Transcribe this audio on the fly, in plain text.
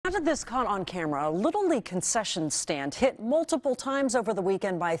How did this caught on camera? A Little League concession stand hit multiple times over the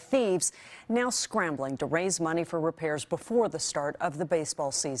weekend by thieves, now scrambling to raise money for repairs before the start of the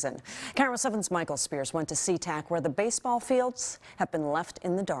baseball season. KIRO 7's Michael Spears went to SeaTac, where the baseball fields have been left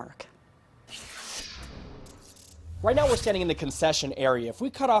in the dark. Right now we're standing in the concession area. If we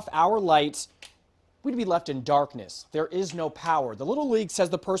cut off our lights, we'd be left in darkness. There is no power. The Little League says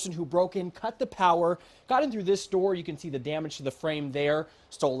the person who broke in cut the power, got in through this door. You can see the damage to the frame there.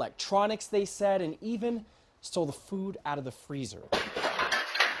 Stole electronics, they said, and even stole the food out of the freezer.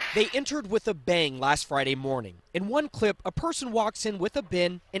 They entered with a bang last Friday morning. In one clip, a person walks in with a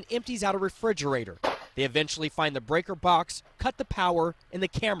bin and empties out a refrigerator. They eventually find the breaker box, cut the power, and the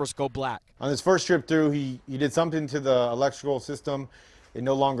cameras go black. On his first trip through, he did something to the electrical system. It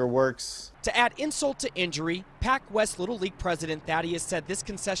no longer works. To add insult to injury, Pac West Little League president Thaddeus said this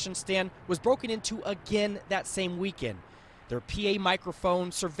concession stand was broken into again that same weekend. Their PA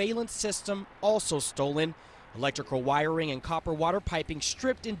microphone surveillance system also stolen. Electrical wiring and copper water piping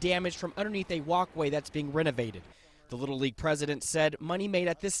stripped and damaged from underneath a walkway that's being renovated. The Little League president said money made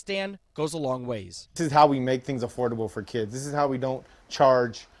at this stand goes a long ways. This is how we make things affordable for kids. This is how we don't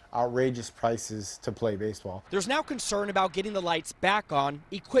charge outrageous prices to play baseball. There's now concern about getting the lights back on,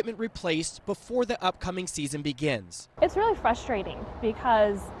 equipment replaced before the upcoming season begins. It's really frustrating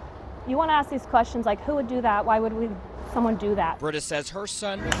because you want to ask these questions like, who would do that? Why would someone do that? Britta says her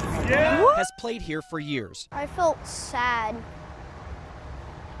son has played here for years. I felt sad.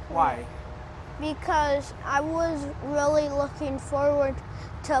 Why? Because I was really looking forward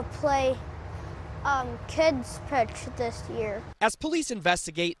to play kids pitch this year. As police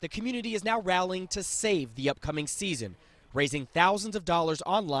investigate, the community is now rallying to save the upcoming season, raising thousands of dollars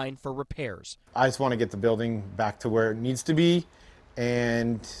online for repairs. I just want to get the building back to where it needs to be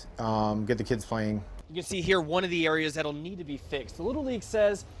and get the kids playing. You can see here one of the areas that'll need to be fixed. The Little League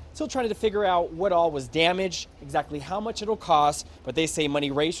says still trying to figure out what all was damaged, exactly how much it'll cost, but they say money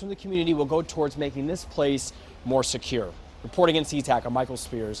raised from the community will go towards making this place more secure. Reporting in SeaTac, I'm Michael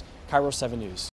Spears, KIRO 7 News.